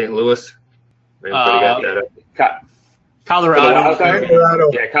 Is it St. Louis? Anybody got that up?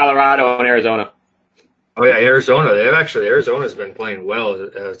 Colorado. Yeah, Colorado and Arizona. Oh yeah, Arizona. Arizona's been playing well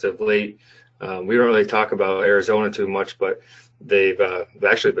as of late. We don't really talk about Arizona too much, but they've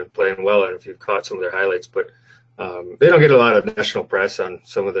actually been playing well. I don't know if you've caught some of their highlights, but they don't get a lot of national press on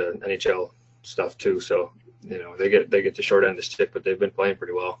some of the NHL stuff too. So they get the short end of the stick, but they've been playing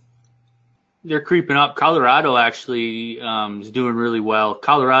pretty well. They're creeping up. Colorado actually is doing really well.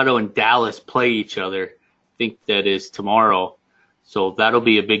 Colorado and Dallas play each other. I think that is tomorrow. So that'll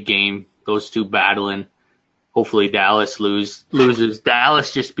be a big game. Those two battling. Hopefully Dallas loses.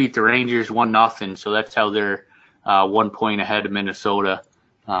 Dallas just beat the Rangers 1-0, so that's how they're 1 point ahead of Minnesota.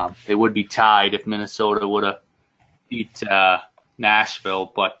 They would be tied if Minnesota would have beat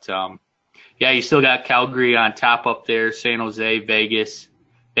Nashville. But, you still got Calgary on top up there, San Jose, Vegas.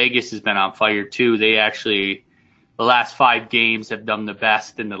 Vegas has been on fire too. They actually, the last 5 games have done the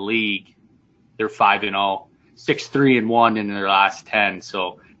best in the league. They're 5-0, 6-3-1 in their last 10.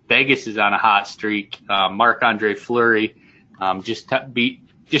 So Vegas is on a hot streak. Marc-Andre Fleury just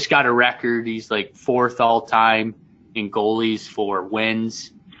got a record. He's like 4th all time in goalies for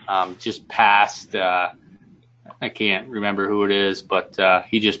wins. Just passed. I can't remember who it is, but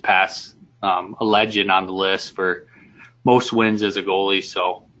he just passed a legend on the list for most wins as a goalie.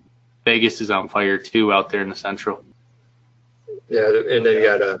 So Vegas is on fire too out there in the Central. Yeah, and then you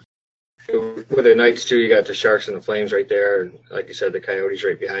got with the Knights too. You got the Sharks and the Flames right there, and like you said, the Coyotes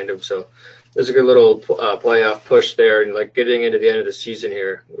right behind them. So there's a good little playoff push there. And like getting into the end of the season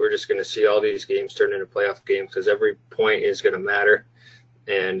here, we're just going to see all these games turn into playoff games because every point is going to matter.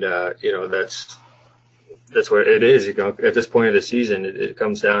 And that's what it is. At this point of the season, it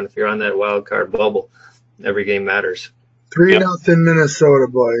comes down. If you're on that wild card bubble, every game matters. 3-0 Minnesota,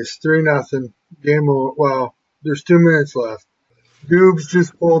 boys. 3-0. Game over. Well, there's 2 minutes left. Dubes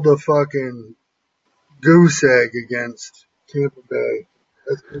just pulled a fucking goose egg against Tampa Bay.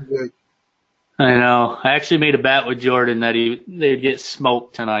 That's pretty big. I know. I actually made a bet with Jordan that they'd get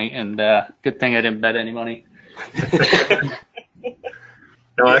smoked tonight, and good thing I didn't bet any money.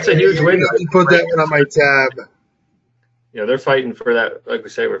 No, that's a huge win. You put that one on my tab. You know, they're fighting for that. Like we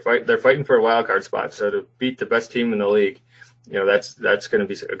say, they're fighting for a wild card spot. So to beat the best team in the league, you know, that's going to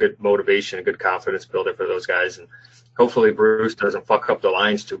be a good motivation, a good confidence builder for those guys. And hopefully Bruce doesn't fuck up the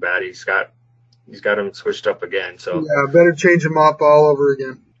lines too bad. He's got them switched up again. So yeah, better change them up all over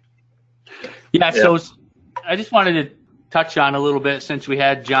again. Yeah. So I just wanted to touch on a little bit since we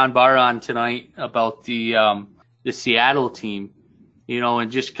had John Barr on tonight about the Seattle team. You know,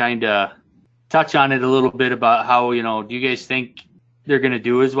 and just kind of touch on it a little bit about how, you know, do you guys think they're going to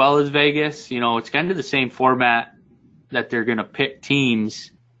do as well as Vegas? You know, it's kind of the same format that they're going to pick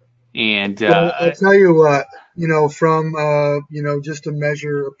teams. And well, I'll tell you what, you know, from, you know, just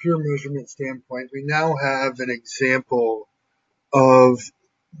a pure measurement standpoint, we now have an example of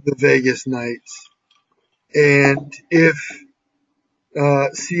the Vegas Knights. And if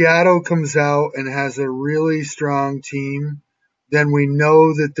Seattle comes out and has a really strong team, then we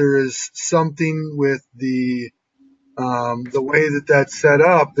know that there is something with the way that that's set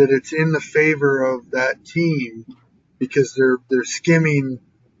up, that it's in the favor of that team because they're skimming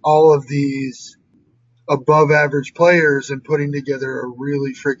all of these above average players and putting together a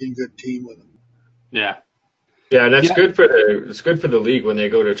really freaking good team with them. Yeah. Yeah, and that's good for the league when they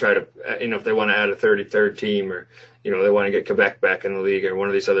go to try to, you know, if they want to add a 33rd team or, you know, they want to get Quebec back in the league or one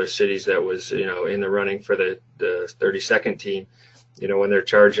of these other cities that was, you know, in the running for the 32nd team. You know, when they're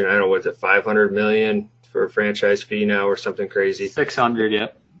charging, I don't know, what's it, $500 million for a franchise fee now or something crazy? 600, yeah.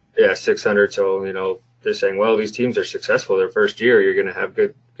 Yeah, 600. So, you know, they're saying, well, these teams are successful their first year. You're going to have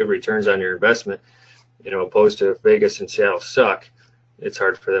good returns on your investment. You know, opposed to if Vegas and Seattle suck, it's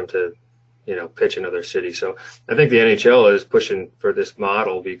hard for them to, you know, pitch another city. So I think the NHL is pushing for this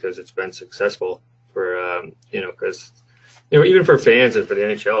model because it's been successful for, you know, because, you know, even for fans and for the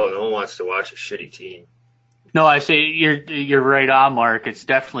NHL, no one wants to watch a shitty team. No, I say you're right on, Mark. It's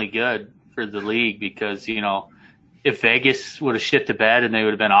definitely good for the league because, you know, if Vegas would have shit the bed and they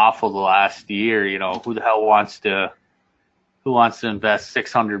would have been awful the last year, you know, who wants to invest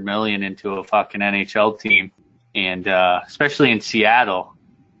 $600 million into a fucking NHL team, and especially in Seattle,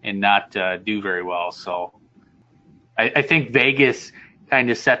 and not do very well. So I think Vegas kind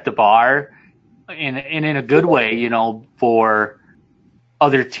of set the bar in a good way, you know, for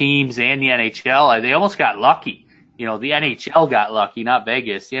other teams and the NHL. They almost got lucky. You know, the NHL got lucky, not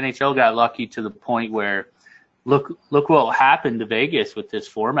Vegas. The NHL got lucky to the point where look what happened to Vegas with this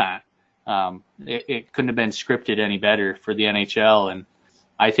format. It couldn't have been scripted any better for the NHL, and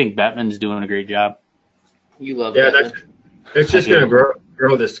I think Bettman's doing a great job. You love it's just going to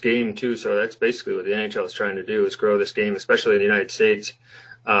grow this game too. So that's basically what the NHL is trying to do, is grow this game, especially in the United States.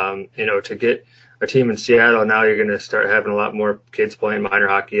 You know, to get a team in Seattle, now you're going to start having a lot more kids playing minor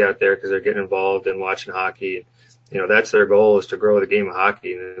hockey out there because they're getting involved in watching hockey. You know, that's their goal, is to grow the game of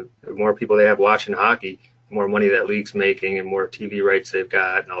hockey. And the more people they have watching hockey, the more money that league's making and more TV rights they've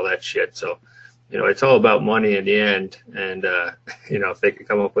got and all that shit. So, you know, it's all about money in the end. And, you know, if they can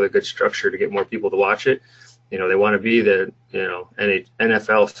come up with a good structure to get more people to watch it, you know, they want to be the, you know,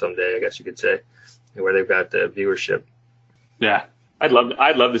 NFL someday, I guess you could say, where they've got the viewership. Yeah. I'd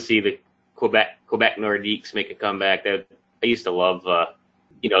love to see the Quebec Nordiques make a comeback. I used to love,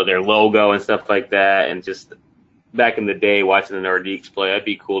 you know, their logo and stuff like that. And just back in the day, watching the Nordiques play, it'd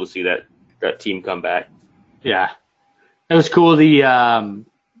be cool to see that team come back. Yeah, it was cool. The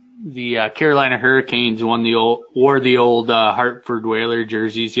Carolina Hurricanes wore the old Hartford Whaler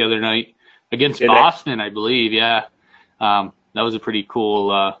jerseys the other night against Boston, I believe. Yeah, that was a pretty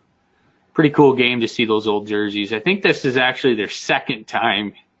cool game to see those old jerseys. I think this is actually their second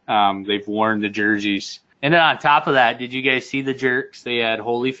time they've worn the jerseys. And then on top of that, did you guys see the Jerks? They had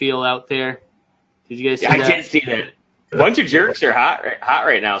Holyfield out there. Did you guys see that? I did see that. A bunch of Jerks are hot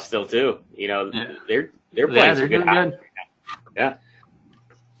right now still too. You know, they're playing some good hockey right now.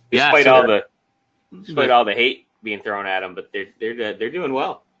 Yeah. Despite all the hate being thrown at them, but they're doing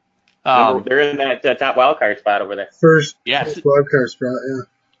well. Um, They're in that top wild card spot over there. First Yes. wild card spot, yeah.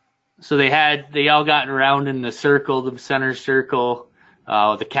 So they all got around in the circle, the center circle.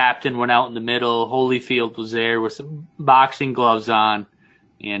 The captain went out in the middle. Holyfield was there with some boxing gloves on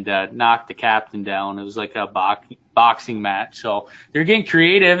and knocked the captain down. It was like a boxing match. So they're getting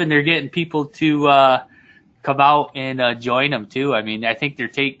creative and they're getting people to come out and join them too. I mean, I think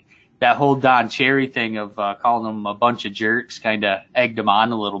that whole Don Cherry thing of calling them a bunch of jerks kind of egged them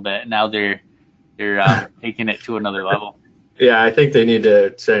on a little bit. Now they're taking it to another level. Yeah, I think they need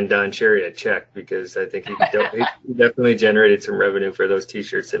to send Don Cherry a check because I think he definitely generated some revenue for those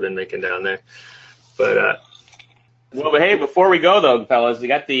T-shirts they've been making down there. But well, but hey, before we go though, fellas, we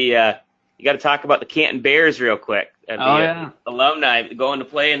got you got to talk about the Canton Bears real quick. Alumni going to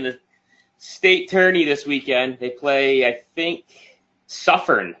play in the state tourney this weekend. They play, I think,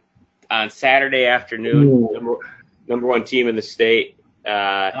 Suffern on Saturday afternoon. Number one team in the state.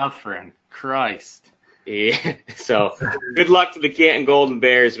 Suffern, Christ. Yeah. So good luck to the Canton Golden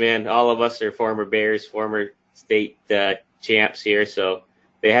Bears, man. All of us are former Bears, former state champs here. So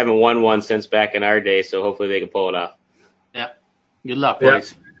they haven't won one since back in our day. So hopefully they can pull it off. Yeah. Good luck,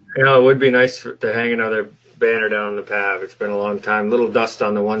 boys. Yeah. It would be nice to hang another banner down the path. It's been a long time. Little dust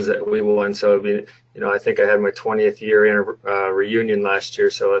on the ones that we won. So it'd be, I think I had my 20th year reunion last year.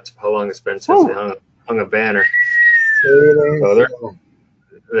 So that's how long it's been since they hung a banner. So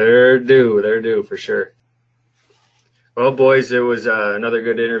they're due for sure. Well, boys, it was another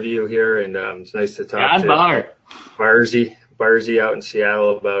good interview here, and it's nice to talk to Barzy out in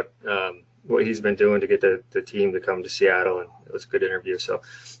Seattle about what he's been doing to get the team to come to Seattle, and it was a good interview. So,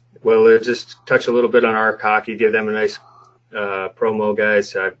 well, just touch a little bit on ARC Hockey, give them a nice promo,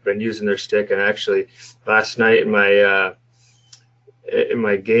 guys. I've been using their stick, and actually last night in my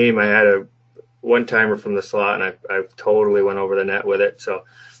game, I had a one-timer from the slot, and I totally went over the net with it. So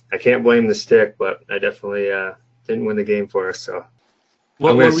I can't blame the stick, but I definitely didn't win the game for us. So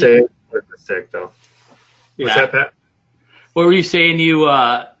I'm going to say it was the stick, though. What's that, Pat? What were you saying? You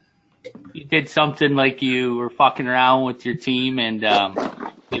did something like you were fucking around with your team and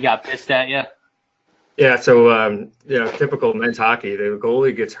they got pissed at you? Yeah, so, typical men's hockey, the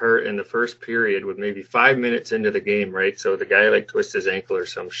goalie gets hurt in the first period with maybe 5 minutes into the game, right? So the guy, twists his ankle or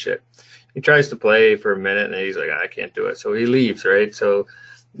some shit. He tries to play for a minute, and he's like, I can't do it. So he leaves, right? So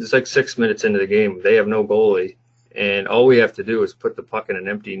it's 6 minutes into the game. They have no goalie, and all we have to do is put the puck in an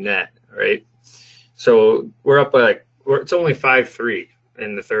empty net, right? So we're up by, it's only 5-3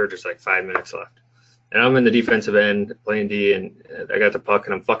 in the third. There's 5 minutes left. And I'm in the defensive end playing D, and I got the puck,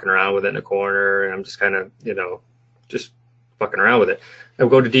 and I'm fucking around with it in the corner, and I'm just kind of, just fucking around with it. I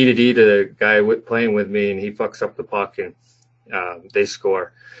go to D to the guy playing with me, and he fucks up the puck, and they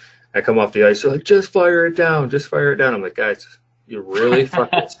score. I come off the ice, they're like, just fire it down. I'm like, guys, you're really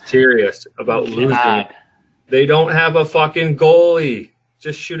fucking serious about losing. They don't have a fucking goalie.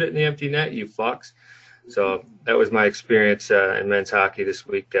 Just shoot it in the empty net, you fucks. So that was my experience in men's hockey this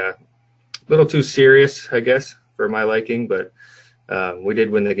week. A little too serious, I guess, for my liking, but we did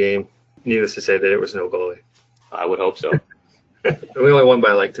win the game. Needless to say that it was no goalie. I would hope so. We only won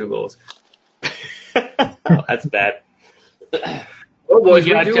by 2 goals. Oh, that's bad. Well, boys,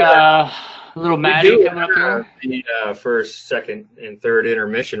 we got a little Maddie coming up here. The first, second, and third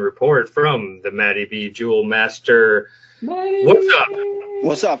intermission report from the Matty B. Jewel Master. What's up?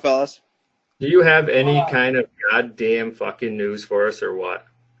 What's up, fellas? Do you have any kind of goddamn fucking news for us or what?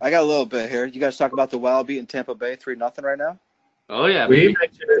 I got a little bit here. You guys talk about the Wild beating Tampa Bay 3-0 right now? Oh, yeah. We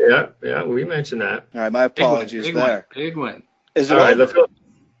mentioned it. Yeah, we mentioned that. All right, my apologies there. Big win. Is it all right? over?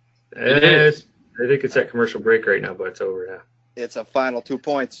 It is. I think it's at commercial break right now, but it's over now. It's a final 2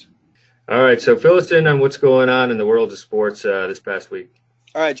 points. All right, so fill us in on what's going on in the world of sports this past week.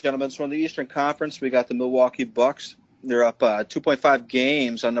 All right, gentlemen. So in the Eastern Conference, we got the Milwaukee Bucks. They're up 2.5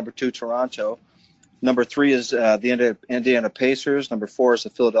 games on number 2, Toronto. Number 3 is the Indiana Pacers. Number 4 is the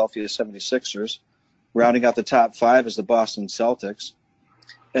Philadelphia 76ers. Rounding out the top 5 is the Boston Celtics.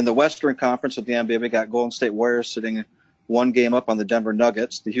 In the Western Conference of the NBA, we got Golden State Warriors sitting 1 game up on the Denver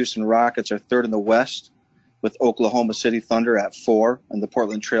Nuggets. The Houston Rockets are 3rd in the West, with Oklahoma City Thunder at 4 and the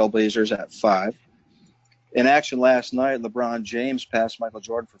Portland Trailblazers at 5. In action last night, LeBron James passed Michael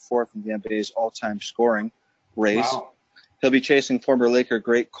Jordan for 4th in the NBA's all-time scoring race. Wow. He'll be chasing former Laker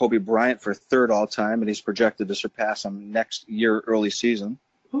great Kobe Bryant for 3rd all-time, and he's projected to surpass him next year early season.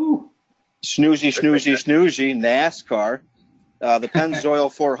 Ooh. Snoozy, NASCAR. The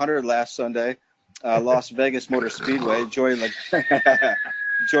Pennzoil 400 last Sunday, Las Vegas Motor Speedway. Joey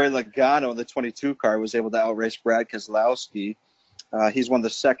Logano in the 22 car was able to outrace Brad Keselowski He's won the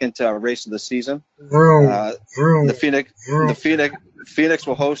second race of the season. Vroom. The Phoenix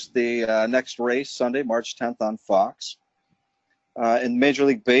will host the next race Sunday, March 10th on Fox. In Major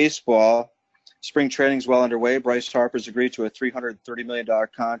League Baseball, spring training is well underway. Bryce Harper's agreed to a $330 million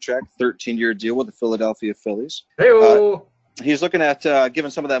contract, 13-year deal with the Philadelphia Phillies. He's looking at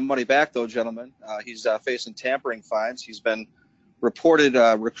giving some of that money back, though, gentlemen. He's facing tampering fines. He's been reported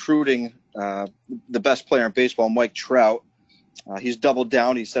recruiting the best player in baseball, Mike Trout. He's doubled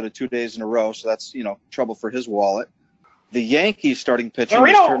down. He said it 2 days in a row, so that's, trouble for his wallet. The Yankees starting pitching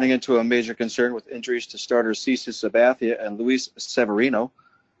is turning into a major concern with injuries to starters CeCe Sabathia and Luis Severino.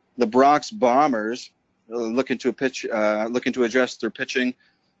 The Bronx Bombers looking to adjust their pitching,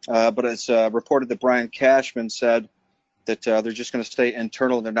 but it's reported that Brian Cashman said that they're just going to stay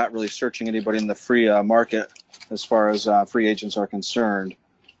internal. They're not really searching anybody in the free market as far as free agents are concerned.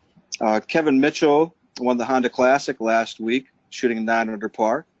 Kevin Mitchell won the Honda Classic last week, shooting 9 under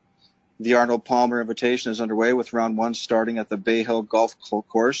par. The Arnold Palmer Invitation is underway with round 1 starting at the Bay Hill Golf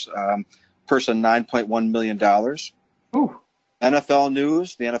Course. Person $9.1 million. Ooh. NFL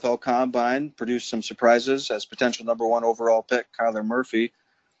news, the NFL Combine produced some surprises as potential number 1 overall pick, Kyler Murphy.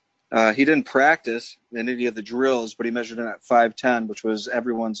 He didn't practice in any of the drills, but he measured in at 5'10", which was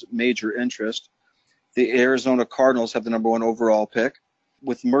everyone's major interest. The Arizona Cardinals have the number 1 overall pick.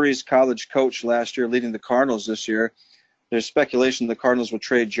 With Murray's college coach last year leading the Cardinals this year, there's speculation the Cardinals will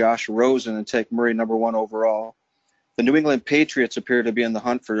trade Josh Rosen and take Murray number 1 overall. The New England Patriots appear to be in the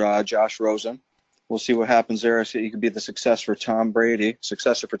hunt for Josh Rosen. We'll see what happens there. So he could be the successor for Tom Brady.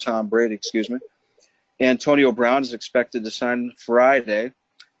 Antonio Brown is expected to sign Friday.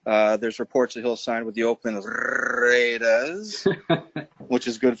 There's reports that he'll sign with the Oakland Raiders, which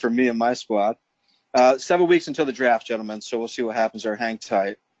is good for me and my squad. 7 weeks until the draft, gentlemen, so we'll see what happens there. Hang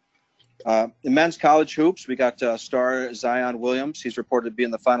tight. In men's college hoops, we got star Zion Williams. He's reported to be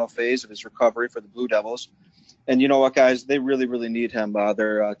in the final phase of his recovery for the Blue Devils. And you know what, guys? They really, really need him.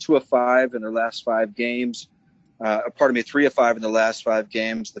 They're 2 of 5 in their last 5 games. 3 of 5 in the last 5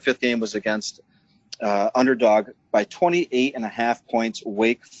 games. The 5th game was against underdog by 28.5 points,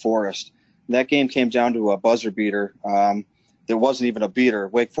 Wake Forest. And that game came down to a buzzer beater. There wasn't even a beater.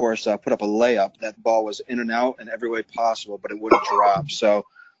 Wake Forest put up a layup. That ball was in and out in every way possible, but it wouldn't drop. So,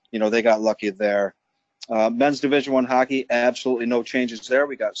 they got lucky there. Men's Division I hockey, absolutely no changes there.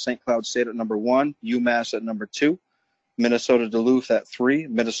 We got St. Cloud State at number 1, UMass at number 2, Minnesota Duluth at 3,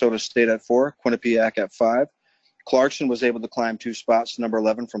 Minnesota State at 4, Quinnipiac at 5. Clarkson was able to climb 2 spots to number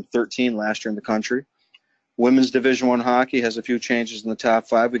 11 from 13 last year in the country. Women's Division I hockey has a few changes in the top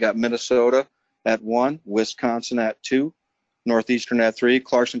 5. We got Minnesota at 1, Wisconsin at 2, Northeastern at 3.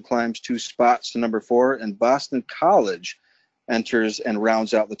 Clarkson climbs 2 spots to number 4, and Boston College enters and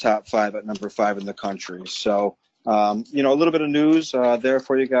rounds out the top 5 at number 5 in the country. So, a little bit of news there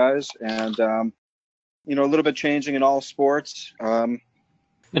for you guys, and a little bit changing in all sports. It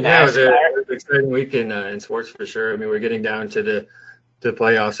was an exciting week in sports for sure. I mean, we're getting down to the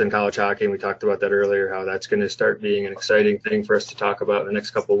playoffs in college hockey, and we talked about that earlier, how that's going to start being an exciting thing for us to talk about in the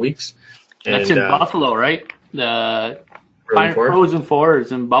next couple of weeks. That's in Buffalo, right? The Frozen Four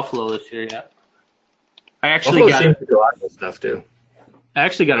is in Buffalo this year, yeah. I actually got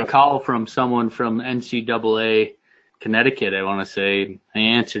a call from someone from NCAA Connecticut, I want to say. I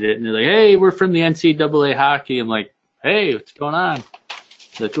answered it, and they're like, hey, we're from the NCAA hockey. I'm like, hey, what's going on?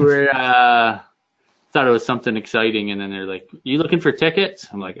 Like, we're thought it was something exciting, and then they're like, you looking for tickets?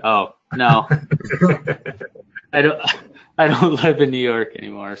 I'm like, oh, no. I don't live in New York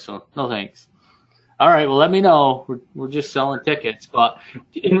anymore, so no thanks. All right, well, let me know. We're just selling tickets. But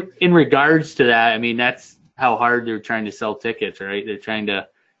in regards to that, I mean, that's how hard they're trying to sell tickets, right?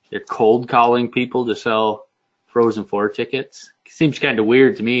 They're cold calling people to sell Frozen Four tickets. Seems kind of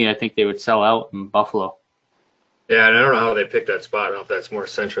weird to me. I think they would sell out in Buffalo. Yeah, and I don't know how they picked that spot. I don't know if that's more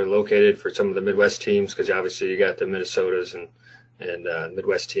centrally located for some of the Midwest teams, because obviously you got the Minnesotas and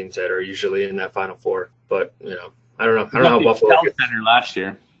Midwest teams that are usually in that Final Four. But I don't know. I don't know how Buffalo gets center last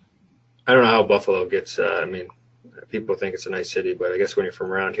year. I don't know how Buffalo gets. I mean, people think it's a nice city, but I guess when you're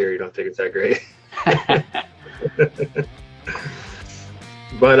from around here, you don't think it's that great.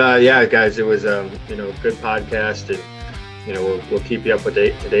 But yeah, guys, it was a good podcast, and we'll keep you up to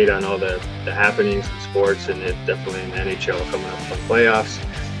date on all the happenings in sports, and definitely in the NHL coming up on playoffs.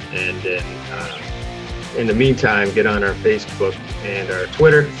 And then in the meantime, get on our Facebook and our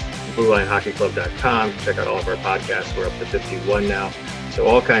Twitter, BlueLineHockeyClub.com. Check out all of our podcasts. We're up to 51 now. So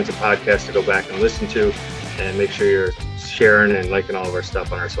all kinds of podcasts to go back and listen to, and make sure you're sharing and liking all of our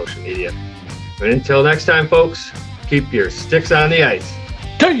stuff on our social media. And until next time, folks, keep your sticks on the ice.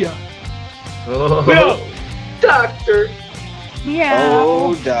 See ya. Oh, no. Doctor.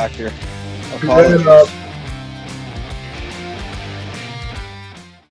 Oh, doctor. Apologies.